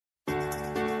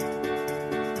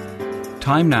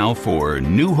Time now for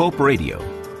New Hope Radio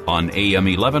on AM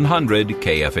 1100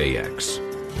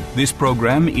 KFAX. This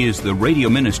program is the radio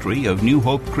ministry of New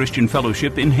Hope Christian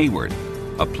Fellowship in Hayward,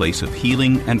 a place of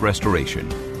healing and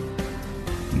restoration.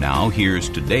 Now here's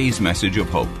today's message of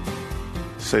hope.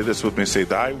 Say this with me. Say,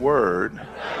 Thy word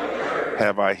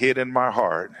have I hid in my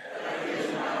heart,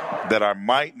 that I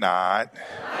might not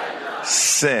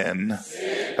sin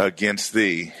against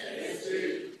thee.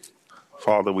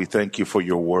 Father, we thank you for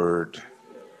your word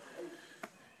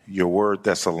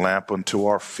that's a lamp unto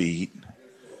our feet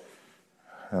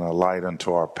and a light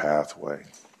unto our pathway.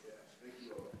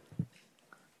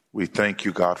 We thank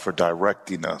you, God, for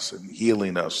directing us and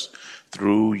healing us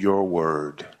through your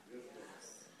word.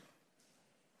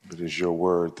 It is your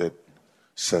word that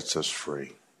sets us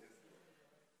free.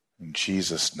 In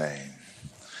Jesus' name,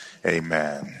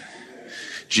 amen.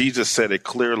 Jesus said it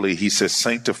clearly. He says,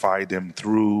 sanctify them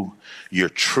through your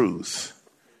truth.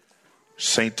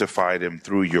 Sanctify them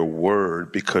through your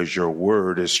word, because your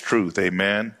word is truth.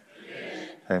 Amen?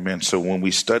 Amen. So when we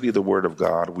study the word of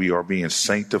God, we are being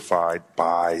sanctified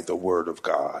by the word of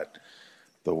God.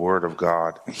 The word of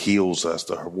God heals us.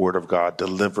 The word of God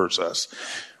delivers us.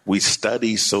 We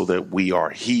study so that we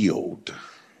are healed.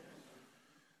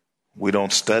 We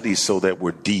don't study so that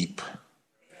we're deep.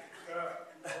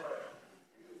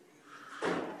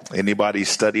 Anybody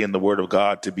studying the word of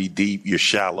God to be deep, you're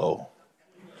shallow.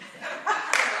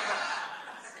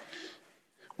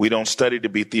 We don't study to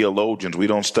be theologians. We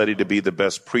don't study to be the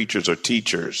best preachers or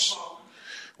teachers.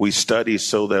 We study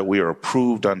so that we are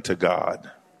approved unto God.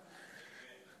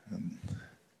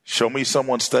 Show me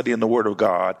someone studying the word of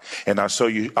God, and I'll show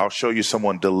you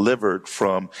someone delivered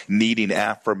from needing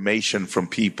affirmation from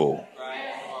people.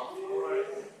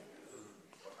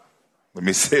 Let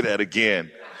me say that again.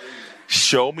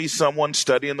 Show me someone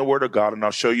studying the word of God, and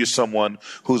I'll show you someone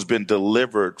who's been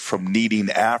delivered from needing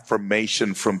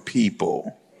affirmation from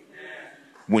people.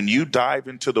 When you dive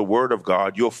into the word of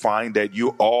God, you'll find that you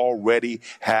already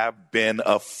have been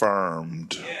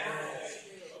affirmed.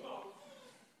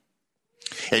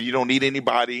 And you don't need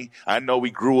anybody. I know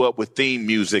we grew up with theme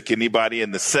music. Anybody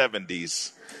in the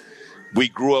 70s? We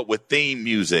grew up with theme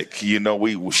music. You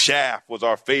know, Shaft was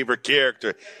our favorite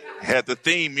character. Had the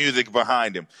theme music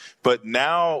behind him. But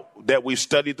now that we've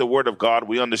studied the word of God,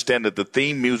 we understand that the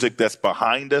theme music that's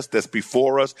behind us, that's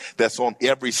before us, that's on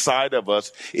every side of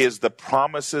us, is the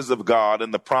promises of God.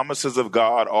 And the promises of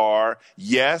God are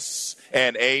yes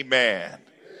and amen.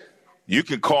 You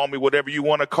can call me whatever you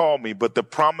want to call me, but the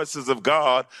promises of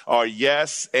God are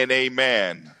yes and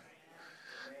amen.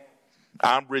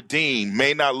 I'm redeemed.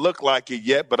 May not look like it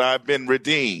yet, but I've been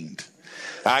redeemed.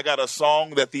 I got a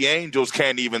song that the angels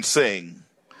can't even sing.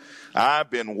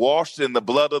 I've been washed in the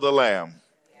blood of the Lamb.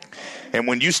 And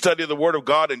when you study the word of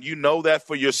God and you know that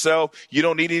for yourself, you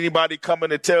don't need anybody coming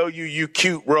to tell you, you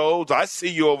cute Rose. I see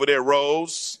you over there,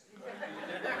 Rose.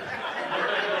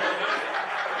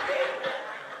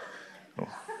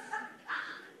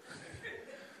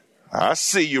 I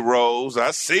see you, Rose. I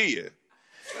see you.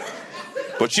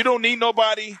 But you don't need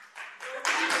nobody.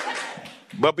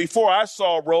 But before I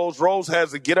saw Rose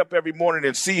has to get up every morning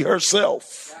and see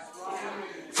herself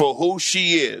for who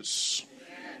she is.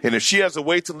 And if she has to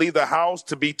wait to leave the house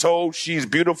to be told she's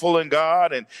beautiful in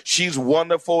God and she's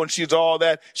wonderful and she's all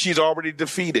that, she's already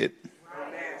defeated.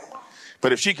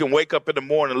 But if she can wake up in the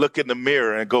morning, look in the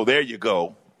mirror and go, there you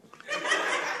go.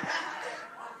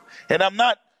 And I'm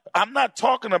not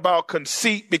talking about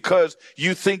conceit because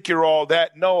you think you're all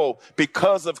that. No,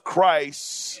 because of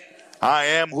Christ, I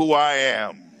am who I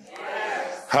am.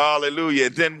 Yes. Hallelujah.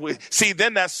 Then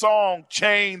that song,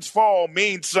 Chains Fall,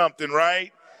 means something,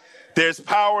 right? There's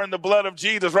power in the blood of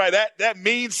Jesus, right? That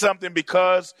means something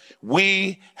because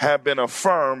we have been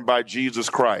affirmed by Jesus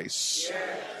Christ,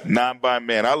 yes. Not by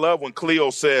man. I love when Cleo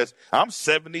says, I'm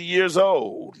 70 years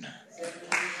old.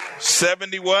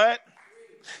 70 what?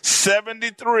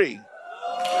 73.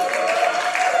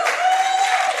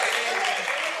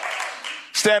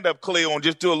 Stand up, Cleo, and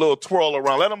just do a little twirl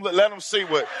around. Let them see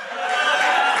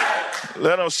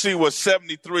what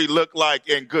 73 look like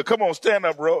and good. Come on, stand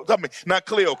up, Rose. I mean, not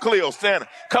Cleo, stand up.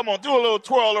 Come on, do a little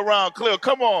twirl around, Cleo.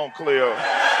 Come on, Cleo.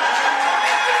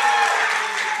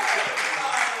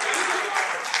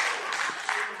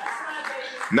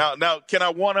 Now, can I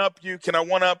one up you?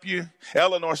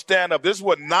 Eleanor, stand up. This is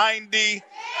what 90.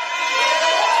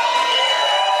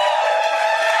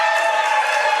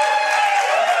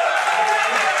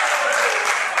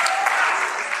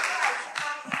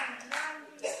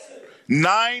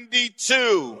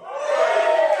 $92.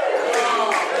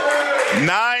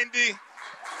 90.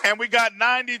 And we got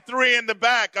 93 in the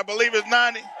back. I believe it's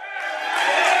 90.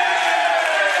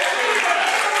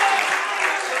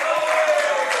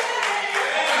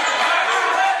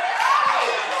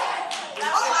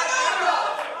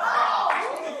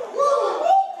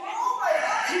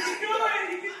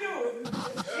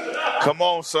 Come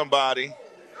on, somebody.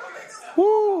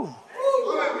 Woo.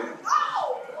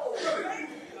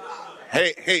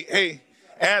 Hey,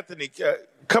 Anthony,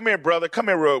 come here, brother. Come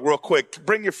here real quick.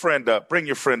 Bring your friend up. Bring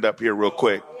your friend up here real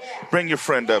quick. Bring your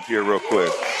friend up here real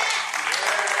quick.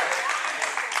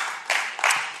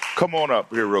 Come on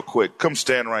up here real quick. Come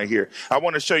stand right here. I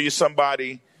want to show you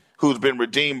somebody who's been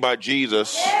redeemed by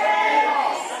Jesus.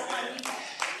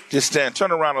 Just stand.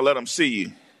 Turn around and let them see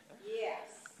you.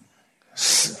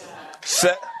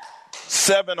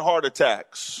 7 heart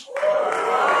attacks.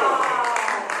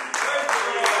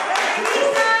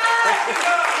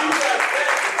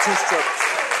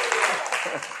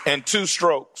 And 2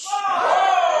 strokes.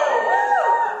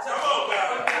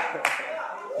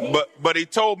 But he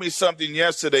told me something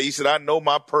yesterday. He said, I know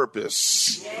my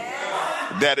purpose.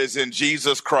 That is in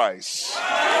Jesus Christ.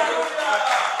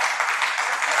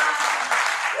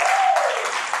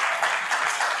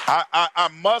 I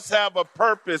must have a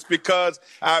purpose because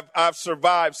I've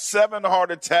survived 7 heart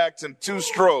attacks and 2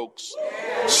 strokes.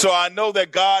 So I know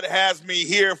that God has me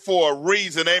here for a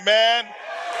reason. Amen.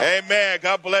 Amen.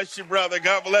 God bless you, brother.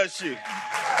 God bless you.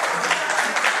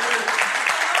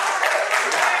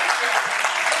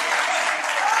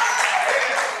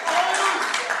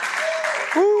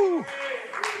 Woo.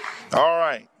 All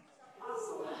right.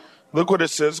 Look what it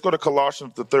says. Let's go to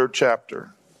Colossians, the 3rd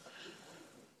chapter.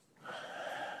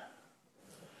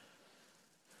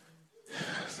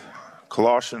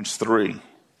 Colossians 3.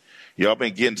 Y'all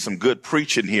been getting some good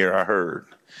preaching here, I heard,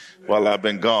 while I've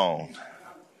been gone.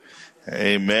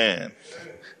 Amen.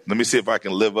 Let me see if I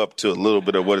can live up to a little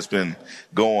bit of what has been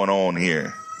going on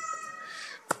here.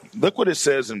 Look what it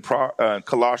says in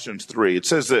Colossians 3. It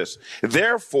says this: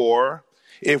 therefore,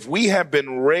 if we have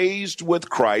been raised with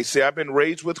Christ, say, I've been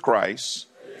raised with Christ.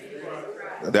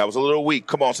 That was a little weak.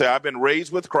 Come on, say, I've been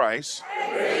raised with Christ.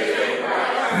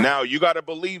 Now, you got to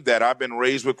believe that. I've been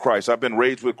raised with Christ. I've been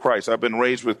raised with Christ. I've been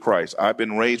raised with Christ. I've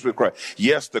been raised with Christ.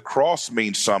 Yes, the cross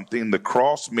means something. The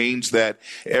cross means that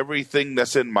everything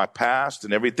that's in my past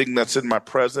and everything that's in my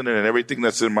present and everything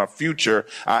that's in my future,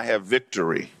 I have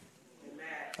victory.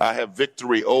 I have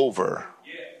victory over.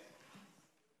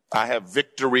 I have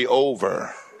victory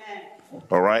over.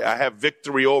 All right? I have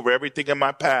victory over everything in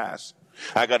my past.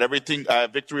 I got everything. I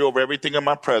have victory over everything in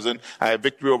my present. I have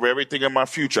victory over everything in my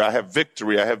future. I have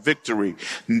victory. I have victory.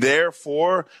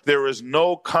 Therefore, there is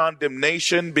no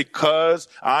condemnation because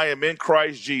I am in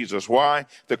Christ Jesus. Why?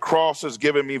 The cross has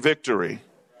given me victory.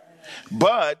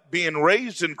 But being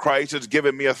raised in Christ has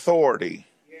given me authority.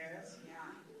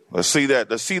 Let's see that.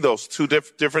 Let's see those 2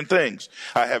 different things.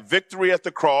 I have victory at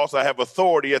the cross. I have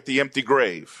authority at the empty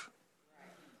grave.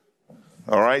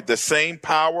 All right. The same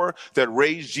power that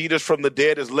raised Jesus from the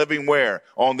dead is living where?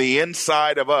 On the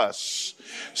inside of us.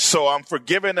 So I'm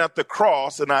forgiven at the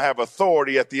cross and I have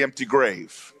authority at the empty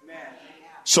grave.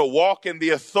 So walk in the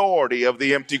authority of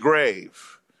the empty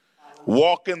grave.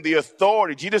 Walk in the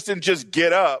authority. Jesus didn't just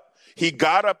get up. He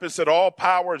got up and said, all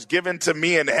power is given to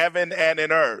me in heaven and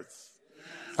in earth.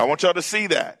 I want y'all to see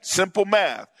that. Simple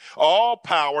math. All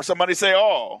power. Somebody say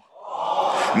all.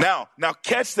 Now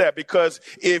catch that, because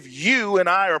if you and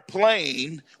I are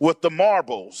playing with the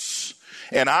marbles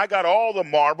and I got all the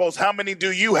marbles, how many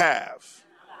do you have?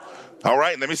 All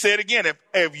right, let me say it again.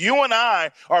 If you and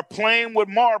I are playing with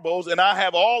marbles and I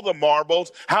have all the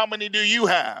marbles, how many do you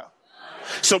have?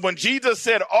 So when Jesus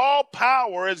said all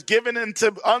power is given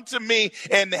unto me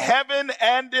in heaven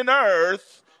and in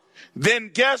earth, then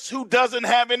guess who doesn't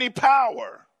have any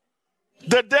power?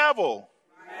 The devil.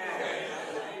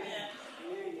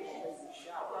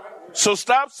 So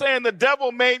stop saying the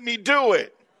devil made me do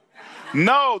it.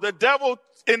 No, the devil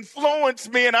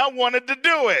influenced me and I wanted to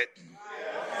do it.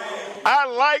 I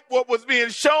liked what was being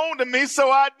shown to me,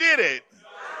 so I did it.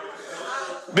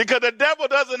 Because the devil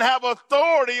doesn't have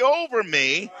authority over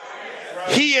me.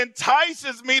 He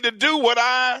entices me to do what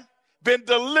I've been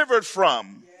delivered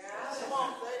from.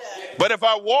 But if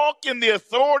I walk in the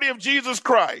authority of Jesus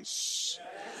Christ,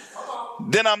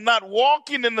 then I'm not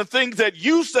walking in the things that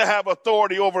used to have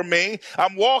authority over me.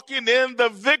 I'm walking in the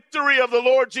victory of the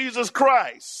Lord Jesus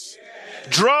Christ.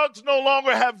 Drugs no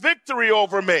longer have victory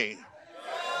over me.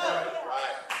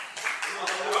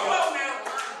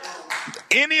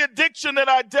 Any addiction that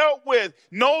I dealt with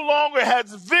no longer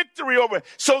has victory over it.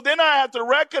 So then I have to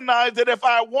recognize that if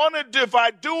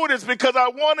I do it, it's because I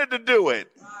wanted to do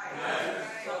it.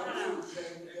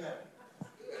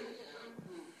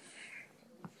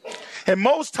 And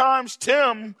most times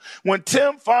when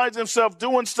Tim finds himself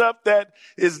doing stuff that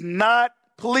is not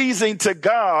pleasing to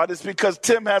God, it's because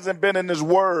Tim hasn't been in his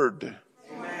word.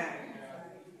 Amen.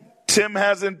 Tim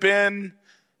hasn't been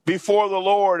before the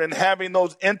Lord and having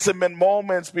those intimate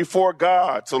moments before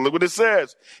God. So look what it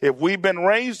says. If we've been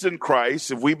raised in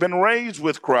Christ, if we've been raised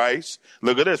with Christ,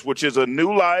 look at this, which is a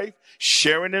new life,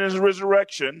 sharing in his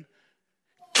resurrection,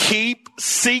 keep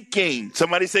seeking.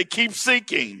 Somebody say, keep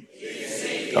seeking. Keep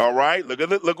seeking. All right.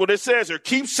 Look what it says here.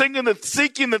 Keep seeking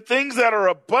the things that are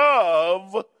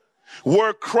above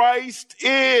where Christ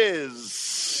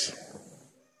is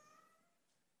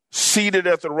seated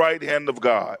at the right hand of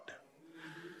God.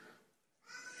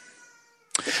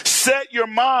 Set your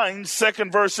mind,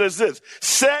 second verse says this,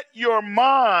 set your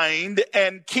mind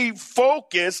and keep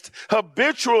focused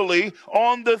habitually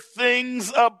on the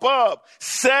things above.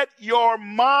 Set your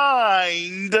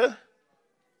mind.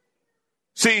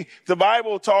 See, the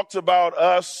Bible talks about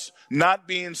us not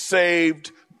being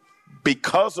saved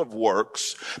because of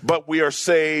works, but we are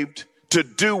saved to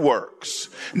do works.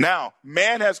 Now,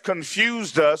 man has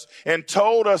confused us and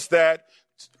told us that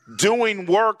doing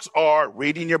works are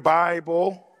reading your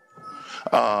Bible,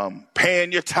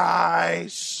 paying your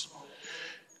tithes,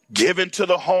 giving to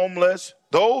the homeless.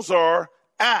 Those are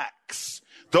acts.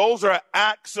 Those are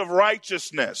acts of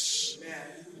righteousness.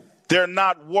 They're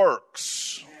not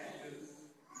works.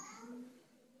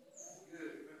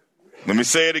 Let me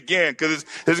say it again, because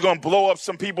it's going to blow up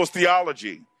some people's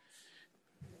theology.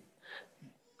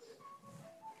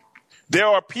 There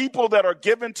are people that are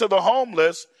given to the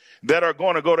homeless that are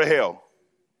going to go to hell.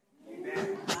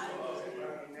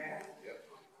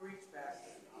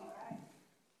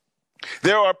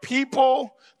 There are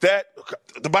people that,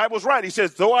 the Bible's right. He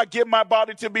says, though I give my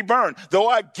body to be burned, though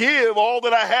I give all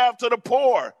that I have to the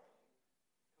poor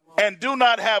and do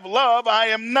not have love, I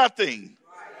am nothing.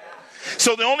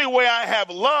 So the only way I have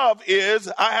love is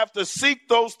I have to seek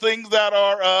those things that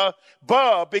are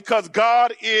above, because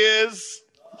God is.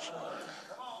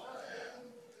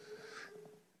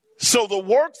 So the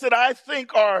works that I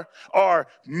think are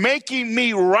making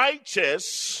me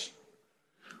righteous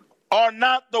are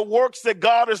not the works that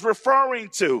God is referring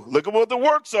to. Look at what the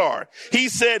works are. He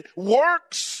said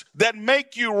works that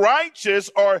make you righteous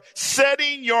are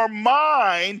setting your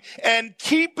mind and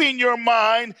keeping your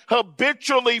mind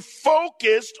habitually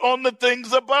focused on the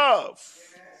things above.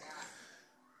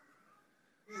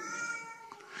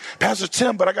 Pastor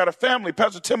Tim, but I got a family.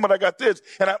 Pastor Tim, but I got this.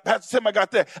 And Pastor Tim, I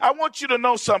got that. I want you to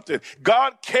know something.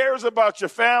 God cares about your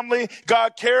family.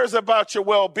 God cares about your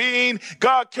well-being.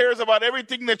 God cares about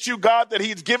everything that you got, that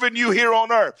he's given you here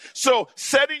on earth. So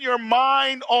setting your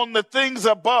mind on the things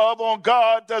above, on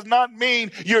God, does not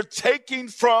mean you're taking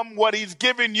from what he's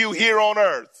given you here on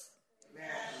earth.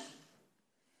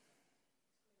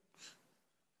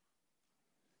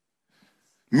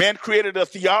 Man created a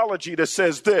theology that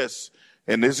says this,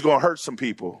 and this is going to hurt some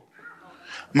people.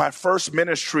 My first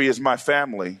ministry is my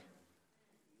family.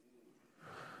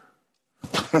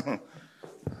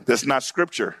 That's not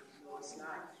scripture.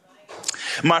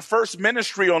 My first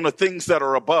ministry on the things that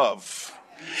are above.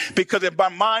 Because if my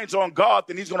mind's on God,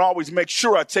 then he's going to always make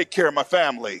sure I take care of my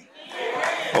family.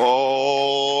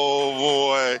 Oh,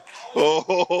 boy.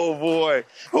 Oh, boy.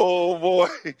 Oh, boy.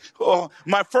 Oh,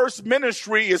 my first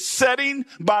ministry is setting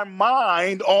my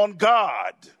mind on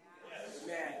God.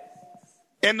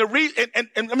 And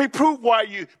and let me prove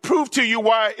to you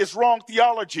why it's wrong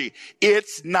theology.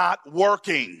 It's not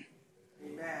working.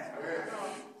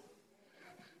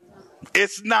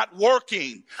 It's not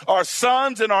working. Our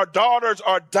sons and our daughters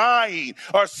are dying.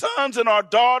 Our sons and our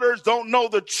daughters don't know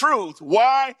the truth.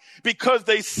 Why? Because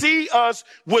they see us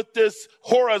with this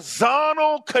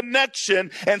horizontal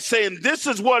connection and saying, this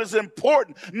is what is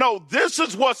important. No, this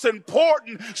is what's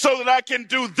important so that I can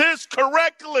do this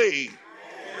correctly.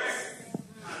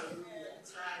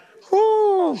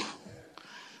 Woo.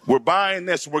 We're buying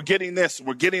this, we're getting this,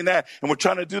 we're getting that, and we're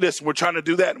trying to do this, and we're trying to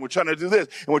do that, and we're trying to do this,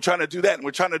 and we're trying to do that, and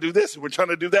we're trying to do this, and we're trying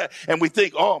to do that. And we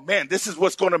think, oh man, this is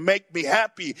what's going to make me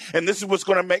happy, and this is what's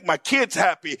going to make my kids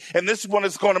happy, and this is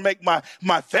what's going to make my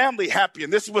family happy,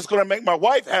 and this is what's going to make my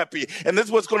wife happy, and this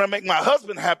is what's going to make my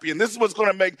husband happy, and this is what's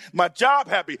going to make my job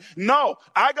happy. No,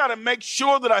 I got to make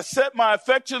sure that I set my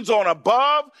affections on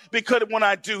above, because when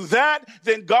I do that,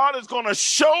 then God is going to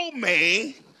show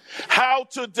me how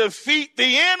to defeat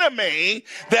the enemy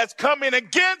that's coming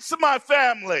against my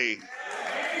family.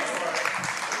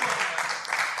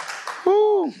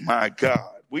 Oh my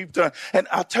God. We've done, and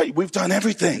I'll tell you, we've done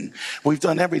everything. We've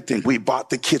done everything. We bought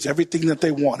the kids everything that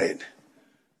they wanted.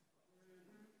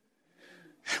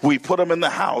 We put them in the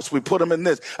house. We put them in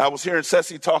this. I was hearing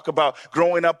Ceci talk about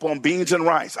growing up on beans and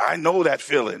rice. I know that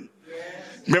feeling.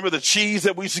 Remember the cheese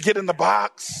that we used to get in the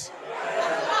box?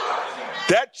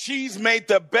 That cheese made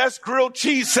the best grilled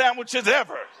cheese sandwiches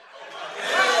ever.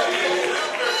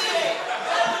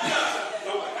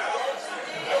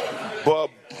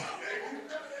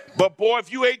 Boy, if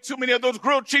you ate too many of those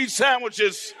grilled cheese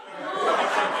sandwiches,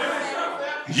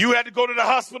 you had to go to the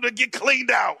hospital to get cleaned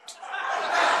out.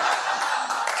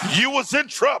 You was in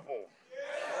trouble.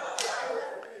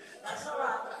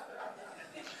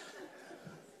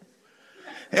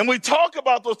 And we talk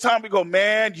about those times, we go,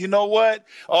 man, you know what?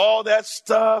 All that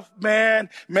stuff, man,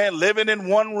 living in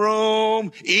one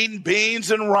room, eating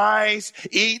beans and rice,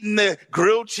 eating the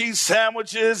grilled cheese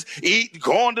sandwiches,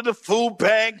 going to the food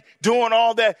bank, doing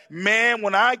all that. Man,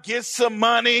 when I get some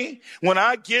money, when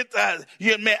I get,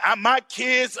 my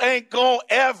kids ain't gonna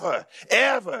ever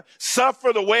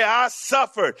suffer the way I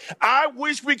suffered. I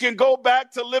wish we can go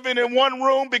back to living in one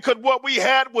room because what we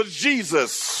had was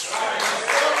Jesus.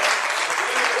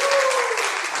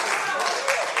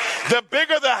 The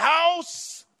bigger the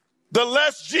house, the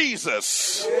less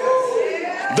Jesus.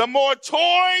 The more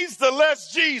toys, the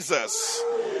less Jesus.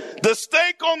 The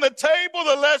steak on the table,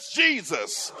 the less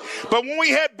Jesus. But when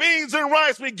we had beans and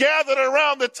rice, we gathered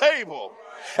around the table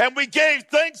and we gave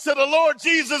thanks to the Lord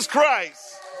Jesus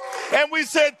Christ. And we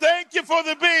said, thank you for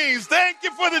the beans. Thank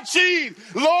you for the cheese.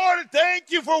 Lord,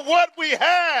 thank you for what we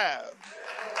have.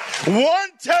 One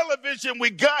television we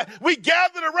gathered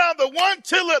around the one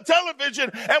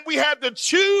television and we had to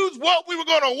choose what we were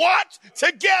going to watch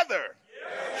together.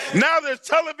 Now there's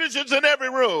televisions in every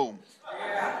room.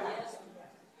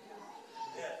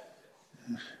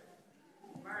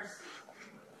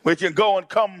 We can go and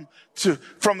come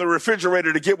from the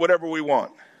refrigerator to get whatever we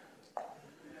want.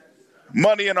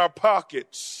 Money in our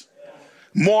pockets.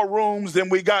 More rooms than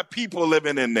we got people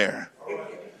living in there.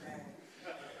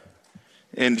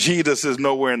 And Jesus is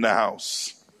nowhere in the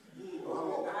house.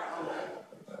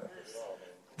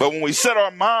 But when we set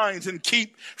our minds and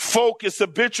keep focused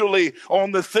habitually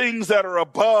on the things that are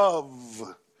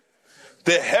above,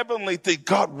 the heavenly thing,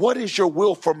 God, what is your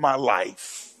will for my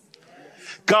life?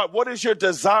 God, what is your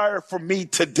desire for me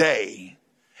today?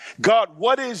 God,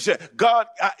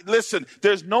 listen,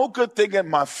 there's no good thing in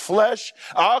my flesh.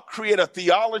 I'll create a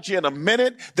theology in a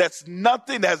minute has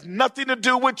nothing to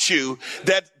do with you,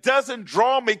 that doesn't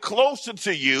draw me closer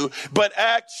to you, but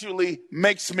actually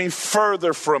makes me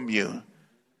further from you.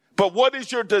 But what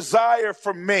is your desire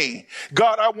for me?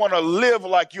 God, I want to live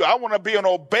like you. I want to be an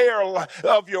obeyer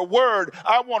of your word.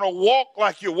 I want to walk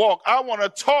like you walk. I want to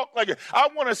talk like you. I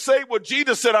want to say what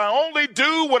Jesus said. I only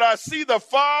do what I see the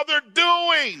Father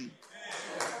doing.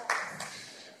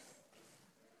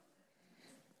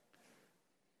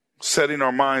 Setting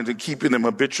our minds and keeping them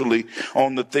habitually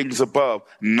on the things above,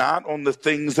 not on the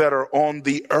things that are on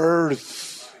the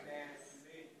earth,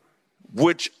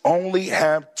 which only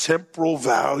have temporal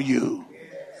value.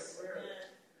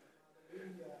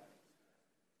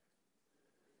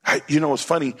 It's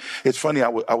funny. I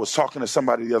was talking to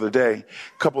somebody the other day,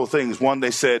 a couple of things. One,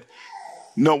 they said,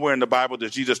 nowhere in the Bible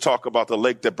does Jesus talk about the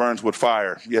lake that burns with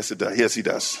fire. Yes, it does. Yes, he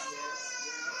does.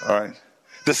 All right.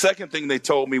 The second thing they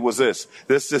told me was this.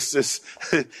 He says,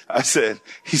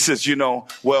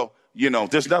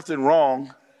 there's nothing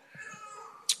wrong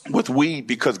with weed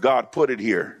because God put it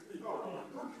here.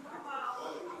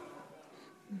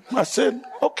 I said,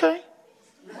 okay.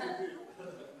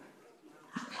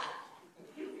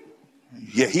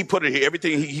 Yeah, he put it here.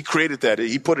 Everything, he created that.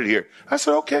 He put it here. I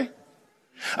said, okay.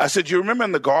 I said, you remember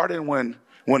in the garden when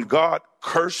God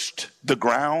cursed the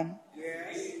ground?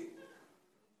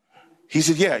 He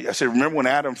said, yeah. I said, remember when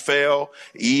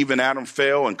Eve and Adam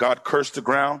fell and God cursed the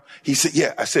ground? He said,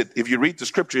 yeah. I said, if you read the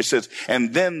scripture, it says,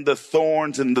 and then the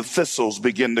thorns and the thistles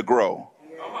begin to grow.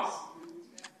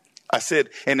 I said,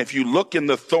 and if you look in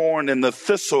the thorn and the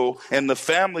thistle and the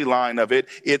family line of it,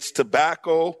 it's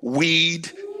tobacco,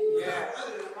 weed.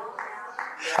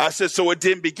 I said, so it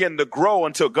didn't begin to grow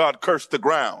until God cursed the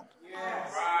ground.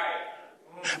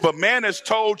 But man has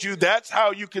told you that's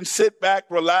how you can sit back,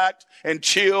 relax, and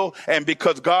chill. And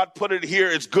because God put it here,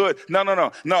 it's good.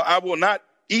 No. I will not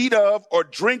eat of or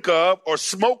drink of or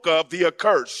smoke of the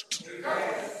accursed.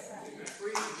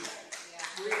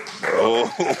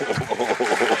 Oh.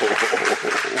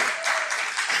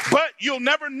 But you'll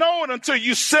never know it until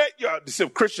you set some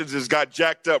Christians just got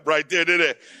jacked up right there, didn't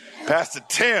they? Pastor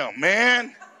Tim,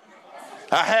 man.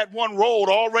 I had one rolled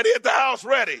already at the house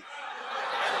ready.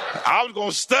 I was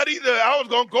going to I was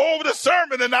going to go over the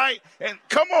sermon tonight. And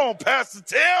come on, Pastor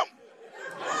Tim.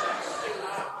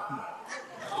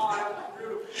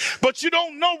 But you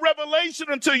don't know revelation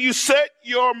until you set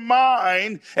your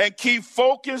mind and keep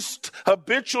focused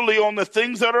habitually on the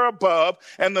things that are above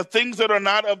and the things that are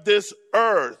not of this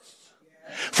earth.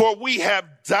 For we have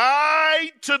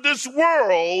died to this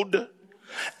world,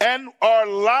 and our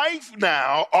life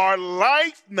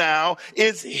now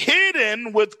is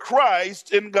hidden with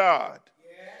Christ in God.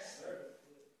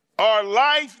 our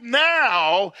life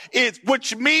now,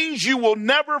 which means you will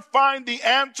never find the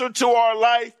answer to our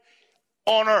life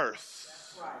on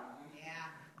earth.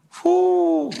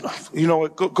 Ooh. You know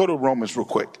what? Go to Romans real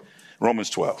quick. Romans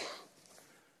 12.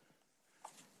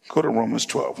 Go to Romans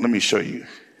 12. Let me show you.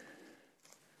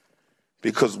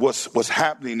 Because what's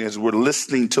happening is we're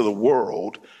listening to the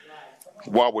world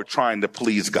while we're trying to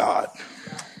please God.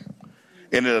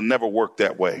 And it'll never work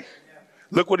that way.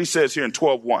 Look what he says here in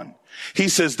 12:1. He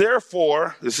says,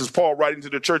 therefore, this is Paul writing to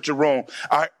the church of Rome,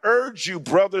 I urge you,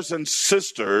 brothers and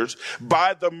sisters,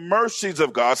 by the mercies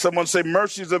of God. Someone say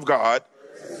mercies of God.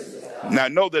 Now, I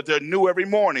know that they're new every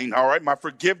morning, all right? My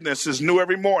forgiveness is new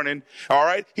every morning, all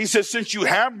right? He says, since you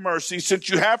have mercy, since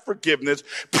you have forgiveness,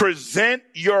 present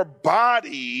your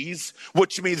bodies,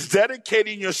 which means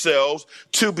dedicating yourselves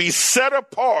to be set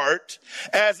apart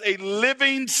as a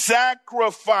living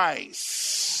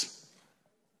sacrifice,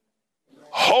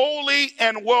 holy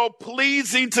and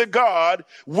well-pleasing to God,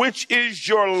 which is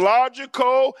your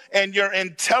logical and your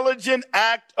intelligent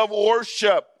act of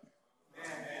worship.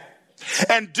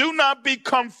 And do not be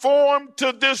conformed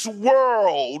to this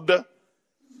world.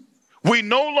 We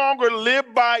no longer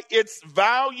live by its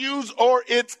values or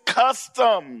its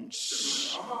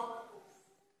customs.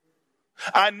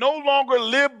 I no longer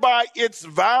live by its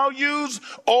values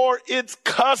or its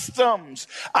customs.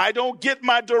 I don't get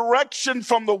my direction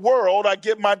from the world. I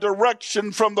get my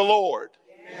direction from the Lord.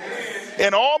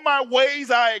 In all my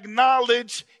ways, I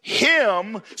acknowledge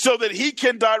him so that he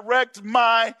can direct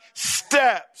my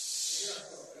steps.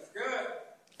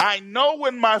 I know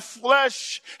when my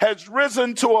flesh has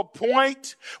risen to a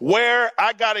point where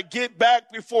I got to get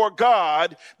back before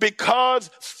God because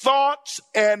thoughts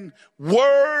and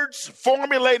words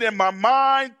formulate in my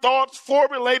mind, thoughts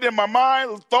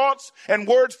and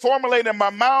words formulate in my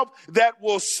mouth that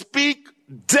will speak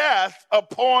death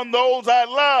upon those I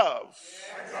love.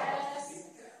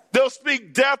 They'll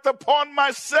speak death upon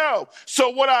myself. So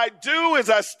what I do is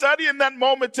I study in that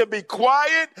moment to be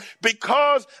quiet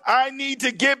because I need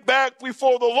to get back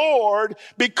before the Lord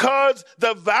because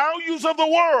the values of the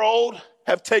world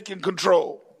have taken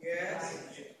control. Yes.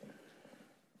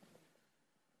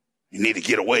 You need to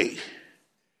get away.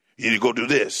 You need to go do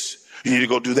this. You need to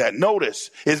go do that. Notice,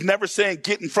 it's never saying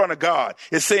get in front of God.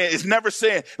 It's never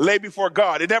saying lay before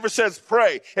God. It never says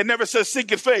pray. It never says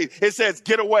seek in faith. It says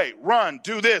get away, run,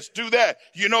 do this, do that.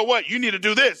 You know what? You need to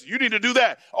do this. You need to do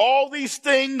that. All these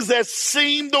things that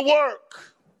seem to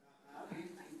work.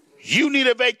 You need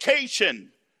a vacation.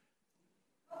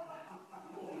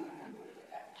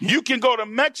 You can go to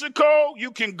Mexico, you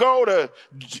can go to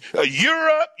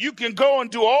Europe, you can go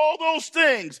and do all those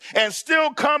things and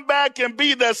still come back and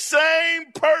be the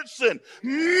same person,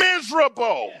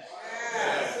 miserable.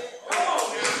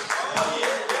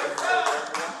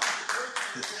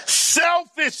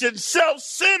 Selfish and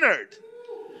self-centered.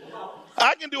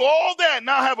 I can do all that and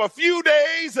I'll have a few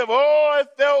days of, it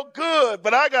felt good,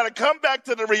 but I got to come back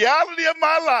to the reality of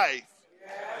my life.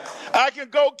 I can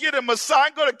go get a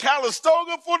massage, go to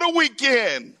Calistoga for the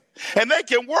weekend. And they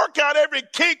can work out every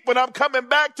kink, but I'm coming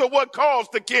back to what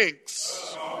caused the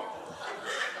kinks.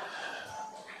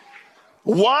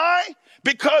 Why?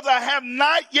 Because I have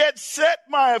not yet set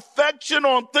my affection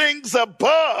on things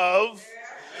above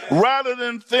rather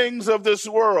than things of this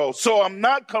world. So I'm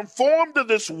not conformed to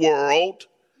this world,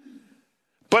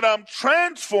 but I'm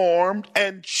transformed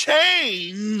and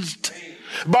changed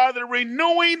by the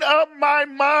renewing of my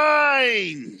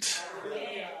mind.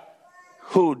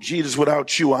 Oh, Jesus,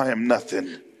 without you, I am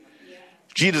nothing.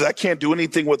 Jesus, I can't do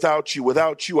anything without you.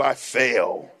 Without you, I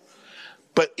fail.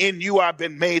 But in you, I've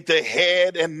been made the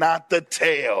head and not the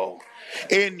tail.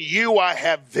 In you, I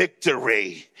have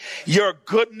victory. Your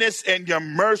goodness and your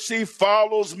mercy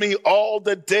follows me all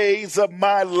the days of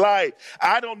my life.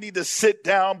 I don't need to sit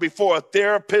down before a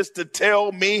therapist to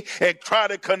tell me and try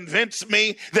to convince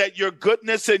me that your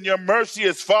goodness and your mercy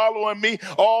is following me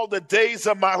all the days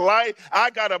of my life.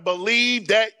 I got to believe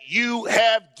that you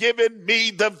have given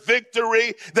me the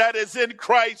victory that is in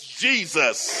Christ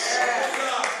Jesus.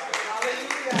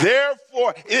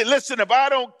 Therefore, listen, if I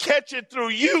don't catch it through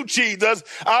you, Jesus,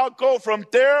 I'll go from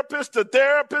therapist to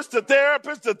therapist to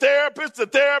therapist to therapist to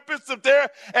therapist to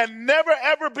therapist and never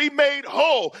ever be made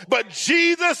whole. But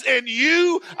Jesus, in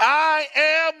you, I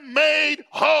am made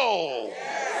whole.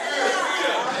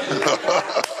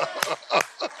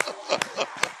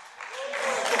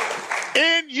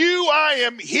 In you I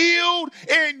am healed.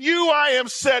 In you I am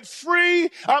set free.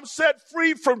 I'm set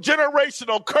free from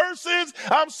generational curses.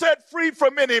 I'm set free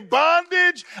from any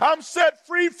bondage. I'm set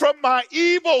free from my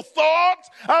evil thoughts.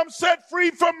 I'm set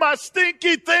free from my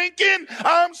stinky thinking.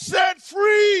 I'm set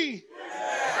free.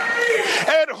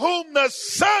 And whom the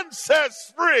Son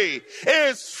sets free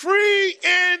is free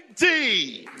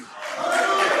indeed.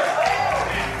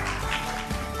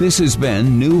 This has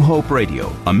been New Hope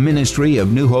Radio, a ministry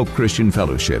of New Hope Christian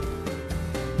Fellowship.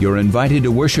 You're invited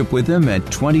to worship with them at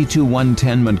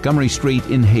 22110 Montgomery Street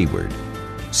in Hayward.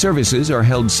 Services are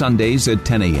held Sundays at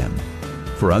 10 a.m.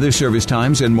 For other service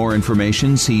times and more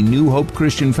information, see New Hope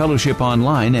Christian Fellowship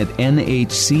online at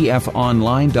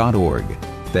nhcfonline.org.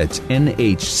 That's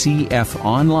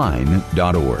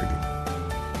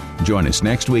nhcfonline.org. Join us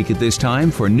next week at this time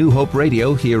for New Hope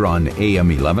Radio here on AM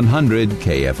 1100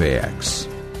 KFAX.